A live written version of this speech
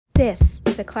This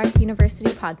is a Clark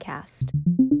University podcast.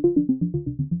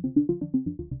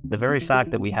 The very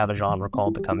fact that we have a genre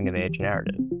called the coming-of-age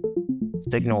narrative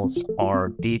signals our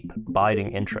deep,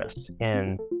 abiding interest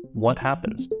in what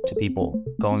happens to people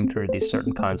going through these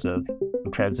certain kinds of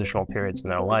transitional periods in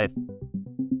their life.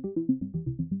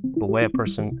 The way a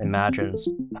person imagines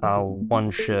how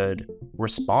one should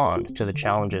respond to the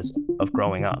challenges of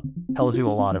growing up tells you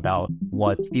a lot about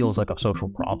what feels like a social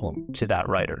problem to that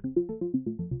writer.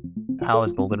 How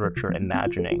is the literature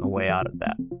imagining a way out of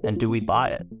that? And do we buy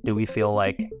it? Do we feel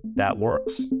like that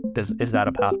works? Is that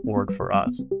a path forward for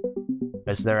us?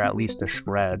 Is there at least a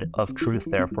shred of truth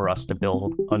there for us to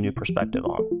build a new perspective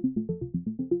on?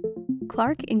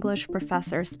 Clark English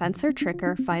professor Spencer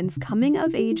Tricker finds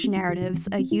coming-of-age narratives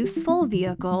a useful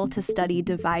vehicle to study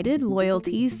divided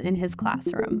loyalties in his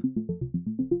classroom.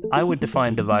 I would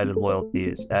define divided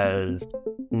loyalties as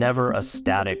never a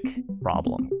static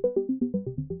problem.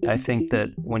 I think that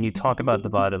when you talk about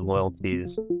divided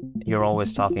loyalties, you're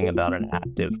always talking about an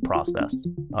active process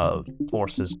of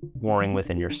forces warring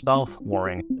within yourself,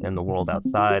 warring in the world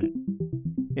outside.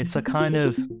 It's a kind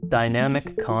of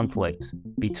dynamic conflict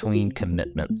between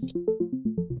commitments.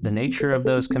 The nature of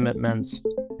those commitments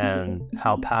and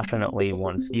how passionately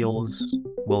one feels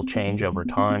will change over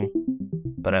time,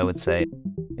 but I would say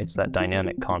it's that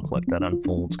dynamic conflict that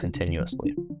unfolds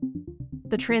continuously.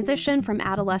 The transition from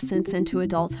adolescence into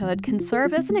adulthood can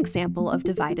serve as an example of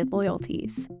divided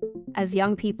loyalties. As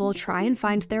young people try and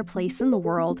find their place in the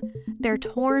world, they're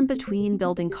torn between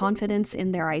building confidence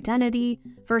in their identity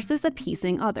versus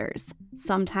appeasing others,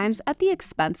 sometimes at the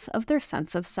expense of their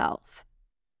sense of self.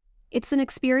 It's an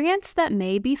experience that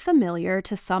may be familiar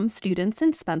to some students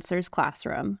in Spencer's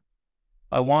classroom.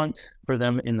 I want for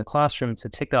them in the classroom to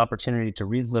take the opportunity to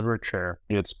read literature,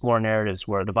 to explore narratives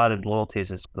where divided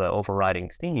loyalties is the overriding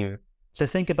theme, to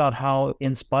think about how,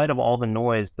 in spite of all the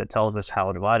noise that tells us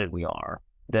how divided we are,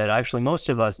 that actually most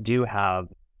of us do have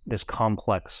this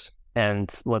complex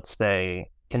and, let's say,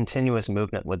 continuous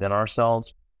movement within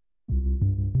ourselves.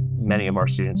 Many of our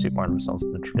students who find themselves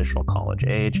in the traditional college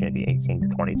age, maybe 18 to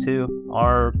 22,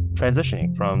 are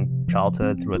transitioning from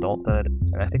childhood through adulthood.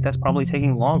 And I think that's probably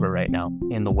taking longer right now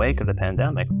in the wake of the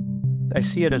pandemic. I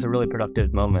see it as a really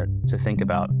productive moment to think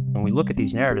about. When we look at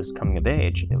these narratives coming of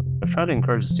age, I try to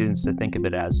encourage the students to think of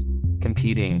it as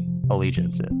competing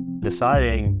allegiances,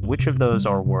 deciding which of those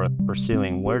are worth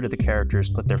pursuing. Where do the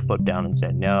characters put their foot down and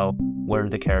say no? Where do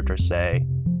the characters say,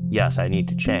 yes, I need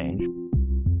to change?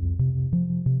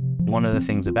 One of the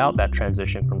things about that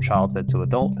transition from childhood to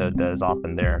adulthood that is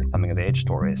often there in coming-of-age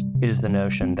stories is the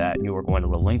notion that you are going to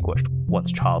relinquish what's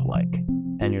childlike,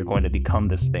 and you're going to become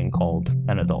this thing called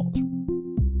an adult.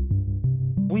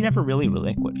 We never really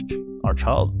relinquished our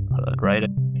childhood, right?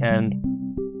 And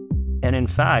in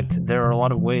fact, there are a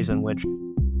lot of ways in which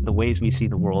the ways we see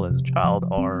the world as a child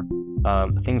are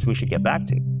things we should get back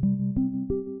to.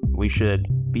 We should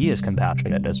be as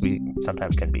compassionate as we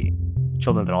sometimes can be.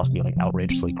 Children can also be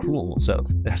outrageously cruel. So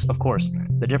there's, of course,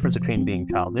 the difference between being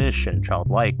childish and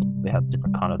childlike. They have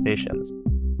different connotations.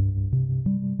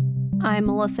 I'm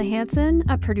Melissa Hanson,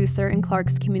 a producer in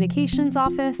Clark's communications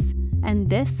office,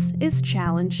 and this is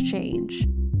Challenge Change.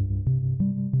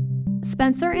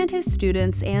 Spencer and his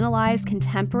students analyze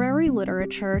contemporary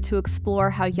literature to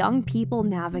explore how young people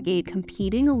navigate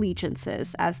competing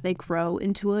allegiances as they grow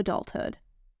into adulthood.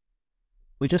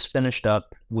 We just finished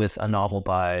up with a novel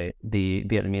by the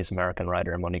Vietnamese-American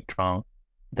writer Monique Trong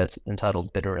that's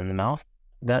entitled Bitter in the Mouth.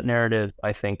 That narrative,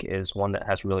 I think, is one that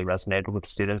has really resonated with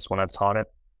students when I've taught it.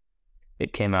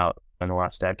 It came out in the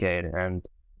last decade, and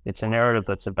it's a narrative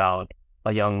that's about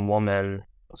a young woman,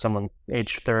 someone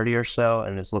aged 30 or so,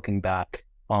 and is looking back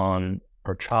on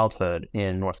her childhood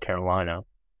in North Carolina.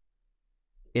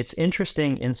 It's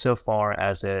interesting insofar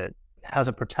as it has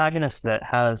a protagonist that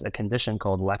has a condition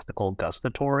called lexical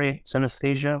gustatory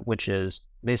synesthesia, which is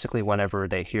basically whenever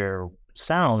they hear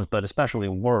sounds, but especially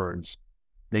words,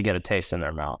 they get a taste in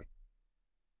their mouth.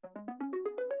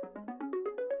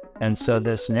 And so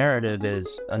this narrative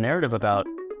is a narrative about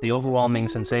the overwhelming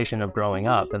sensation of growing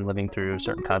up and living through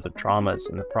certain kinds of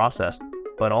traumas in the process,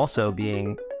 but also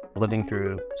living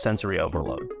through sensory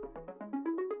overload.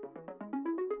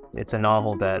 It's a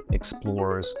novel that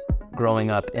explores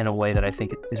growing up in a way that I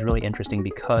think is really interesting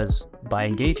because by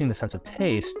engaging the sense of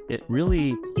taste, it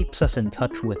really keeps us in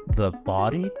touch with the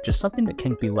body, just something that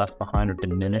can't be left behind or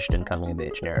diminished in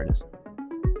coming-of-age narratives.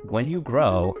 When you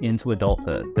grow into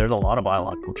adulthood, there's a lot of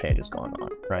biological changes going on,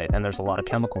 right? And there's a lot of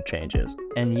chemical changes.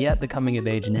 And yet the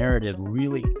coming-of-age narrative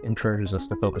really encourages us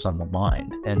to focus on the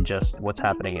mind and just what's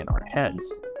happening in our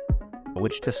heads,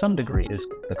 which to some degree is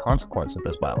the consequence of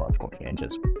those biological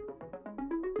changes.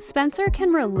 Spencer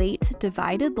can relate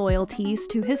divided loyalties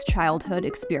to his childhood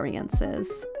experiences.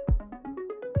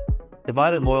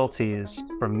 Divided loyalties,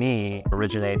 for me,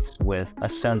 originates with a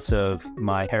sense of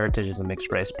my heritage as a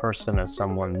mixed race person, as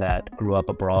someone that grew up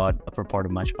abroad for part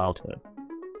of my childhood.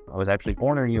 I was actually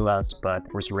born in the US,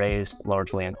 but was raised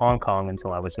largely in Hong Kong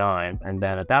until I was 9, and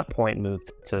then at that point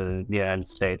moved to the United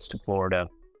States, to Florida.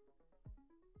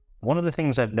 One of the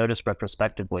things I've noticed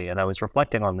retrospectively, and I was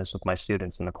reflecting on this with my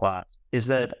students in the class, is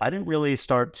that I didn't really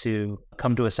start to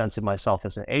come to a sense of myself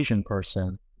as an Asian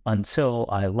person until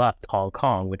I left Hong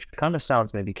Kong, which kind of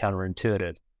sounds maybe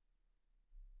counterintuitive.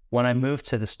 When I moved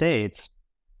to the States,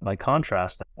 by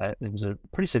contrast, it was a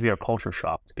pretty severe culture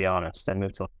shock, to be honest. I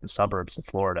moved to the suburbs of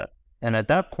Florida. And at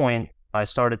that point, I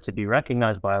started to be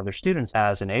recognized by other students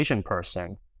as an Asian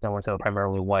person. I went to a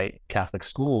primarily white Catholic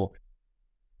school.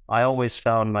 I always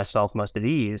found myself most at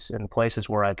ease in places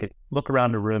where I could look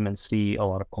around a room and see a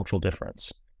lot of cultural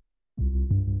difference.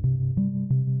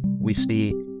 We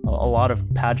see a lot of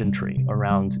pageantry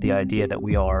around the idea that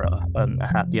we are a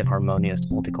happy and harmonious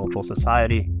multicultural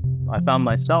society. I found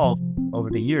myself, over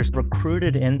the years,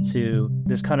 recruited into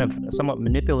this kind of somewhat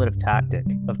manipulative tactic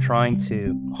of trying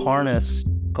to harness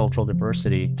cultural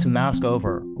diversity to mask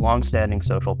over longstanding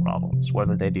social problems,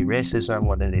 whether they be racism,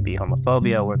 whether they be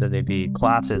homophobia, whether they be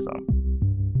classism.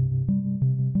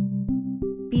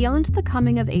 Beyond the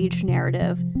coming-of-age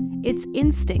narrative, it's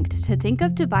instinct to think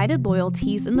of divided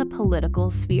loyalties in the political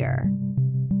sphere.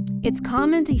 It's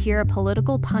common to hear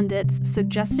political pundits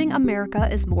suggesting America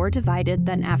is more divided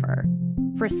than ever.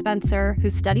 For Spencer, who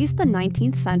studies the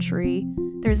 19th century,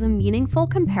 there's a meaningful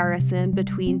comparison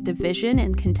between division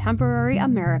in contemporary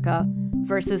America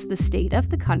versus the state of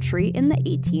the country in the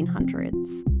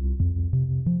 1800s.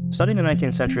 Studying the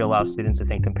 19th century allows students to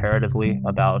think comparatively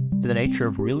about the nature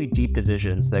of really deep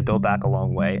divisions that go back a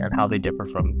long way and how they differ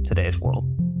from today's world.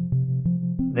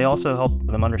 They also help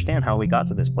them understand how we got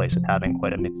to this place of having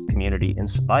quite a mixed community in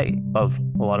spite of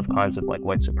a lot of kinds of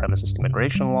white supremacist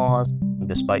immigration laws,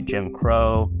 despite Jim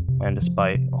Crow, and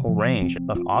despite a whole range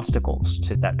of obstacles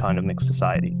to that kind of mixed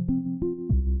society.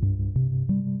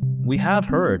 We have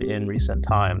heard in recent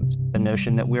times the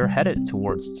notion that we're headed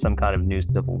towards some kind of new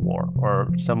civil war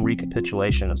or some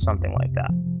recapitulation of something like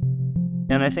that.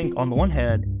 And I think on the one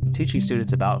hand, teaching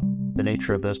students about the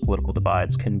nature of those political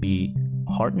divides can be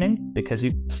heartening because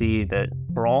you see that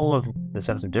for all of the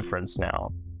sense of difference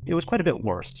now, it was quite a bit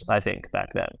worse, I think,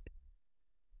 back then.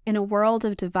 In a world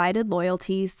of divided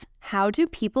loyalties, how do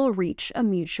people reach a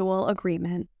mutual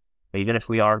agreement? Even if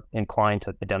we are inclined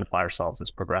to identify ourselves as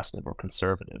progressive or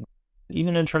conservative,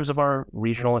 even in terms of our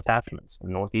regional attachments,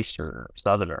 Northeastern or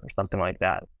Southern or something like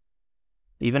that,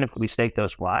 even if we stake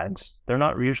those flags, they're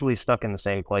not usually stuck in the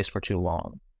same place for too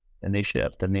long. And they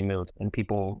shift and they move, and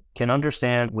people can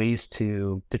understand ways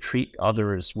to treat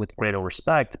others with greater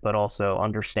respect, but also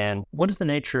understand what is the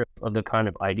nature of the kind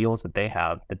of ideals that they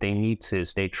have that they need to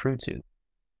stay true to.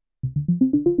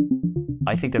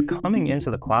 I think they're coming into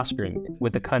the classroom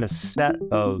with a kind of set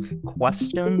of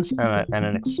questions and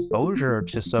an exposure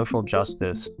to social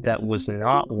justice that was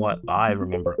not what I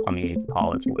remember coming into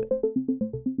college with.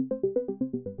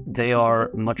 They are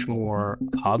much more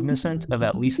cognizant of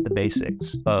at least the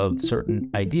basics of certain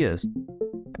ideas.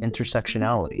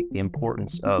 Intersectionality, the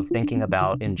importance of thinking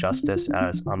about injustice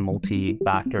as a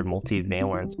multi-factored,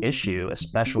 multivalent issue,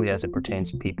 especially as it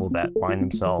pertains to people that find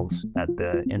themselves at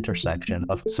the intersection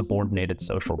of subordinated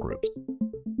social groups.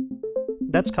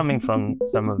 That's coming from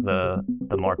some of the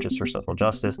marches for social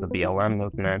justice, the BLM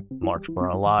movement, March for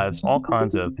Our Lives, all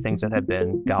kinds of things that have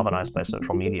been galvanized by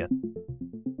social media.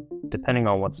 Depending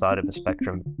on what side of the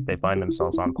spectrum they find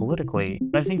themselves on politically,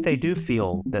 I think they do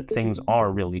feel that things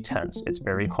are really tense. It's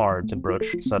very hard to broach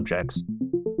subjects.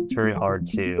 It's very hard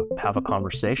to have a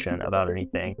conversation about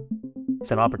anything.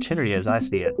 It's an opportunity, as I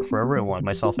see it, for everyone,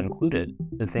 myself included,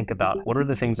 to think about what are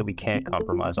the things that we can't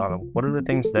compromise on, and what are the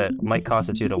things that might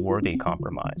constitute a worthy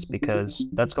compromise, because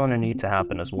that's going to need to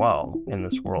happen as well in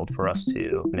this world for us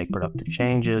to make productive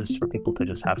changes, for people to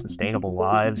just have sustainable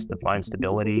lives, to find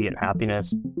stability and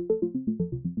happiness.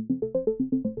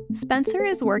 Spencer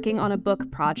is working on a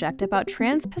book project about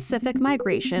trans-Pacific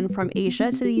migration from Asia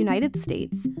to the United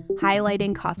States,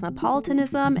 highlighting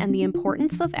cosmopolitanism and the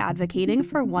importance of advocating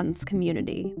for one's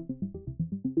community.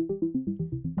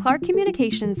 Clark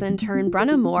Communications intern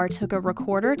Brenna Moore took a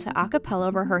recorder to a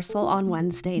cappella rehearsal on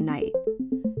Wednesday night.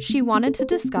 She wanted to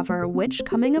discover which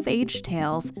coming-of-age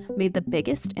tales made the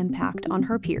biggest impact on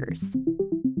her peers.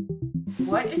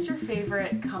 What is your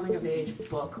favorite coming-of-age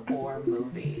book or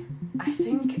movie? I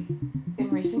think In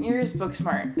recent years,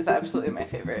 Booksmart is absolutely my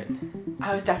favorite.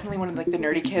 I was definitely one of like the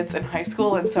nerdy kids in high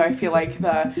school, and so I feel like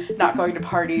the not going to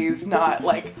parties, not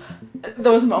like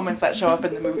those moments that show up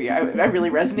in the movie, I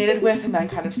really resonated with, and then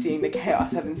kind of seeing the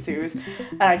chaos that ensues,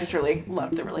 and I just really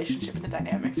loved the relationship and the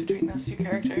dynamics between those two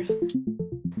characters.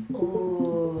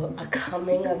 Ooh, a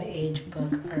coming of age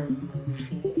book or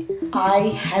movie. I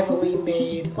heavily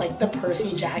made like the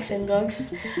Percy Jackson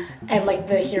books and like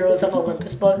the Heroes of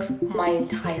Olympus books my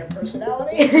entire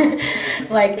personality.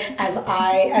 Like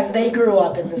as they grew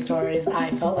up in the stories,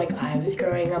 I felt like I was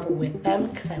growing up with them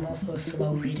because I'm also a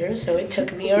slow reader, so it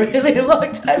took me a really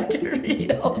long time to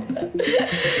read all of them.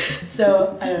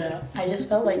 So I don't know, I just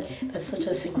felt like that's such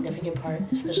a significant part,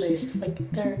 especially it's just like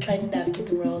they're trying to navigate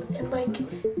the world and like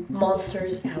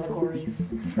monsters,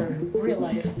 allegories for real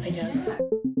life, I guess.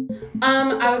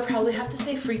 I would probably have to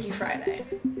say Freaky Friday.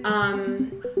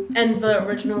 And the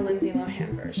original Lindsay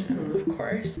Lohan version, of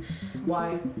course.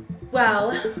 Why?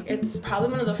 Well, it's probably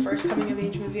one of the first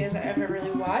coming-of-age movies I ever really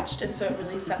watched, and so it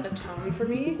really set the tone for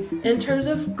me in terms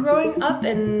of growing up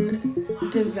and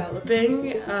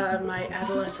developing my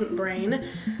adolescent brain.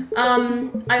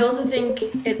 I also think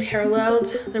it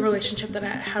paralleled the relationship that I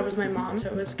had with my mom, so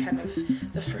it was kind of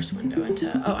the first window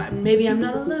into, maybe I'm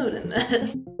not alone in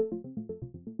this.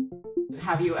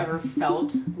 Have you ever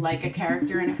felt like a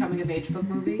character in a coming-of-age book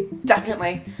movie?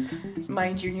 Definitely.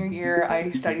 My junior year, I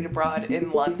studied abroad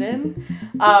in London,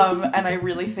 and I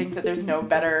really think that there's no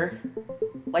better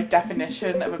like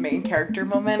definition of a main character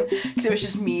moment, because it was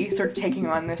just me sort of taking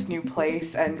on this new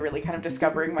place and really kind of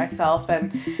discovering myself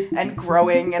and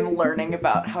growing and learning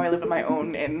about how I live on my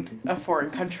own in a foreign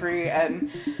country and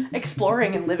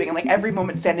exploring and living, and like every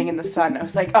moment standing in the sun, I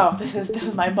was like, oh, this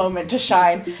is my moment to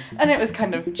shine. And it was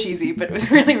kind of cheesy, but it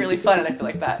was really, really fun, and I feel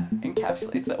like that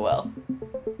encapsulates it well.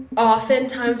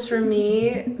 Oftentimes for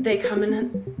me, they come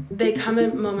in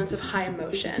moments of high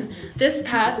emotion. This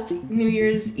past New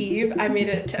Year's Eve, I made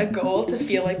it a goal to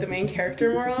feel like the main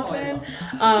character more often.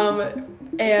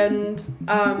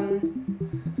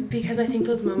 Because I think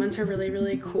those moments are really,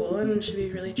 really cool and should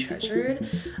be really treasured.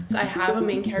 So I have a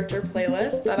main character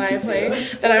playlist that I play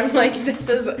that I'm like, this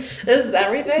is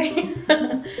everything.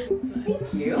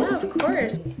 Thank you. Yeah, of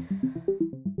course.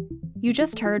 You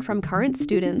just heard from current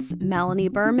students Melanie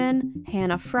Berman,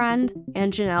 Hannah Friend,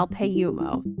 and Janelle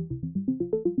Payumo.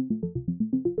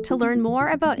 To learn more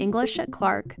about English at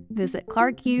Clark, visit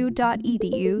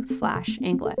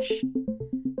clarku.edu/English.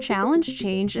 Challenge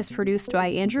Change is produced by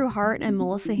Andrew Hart and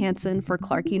Melissa Hansen for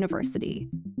Clark University.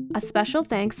 A special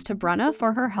thanks to Brenna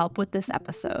for her help with this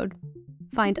episode.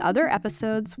 Find other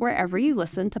episodes wherever you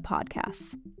listen to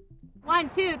podcasts. 1,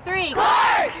 2, 3.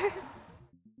 Clark!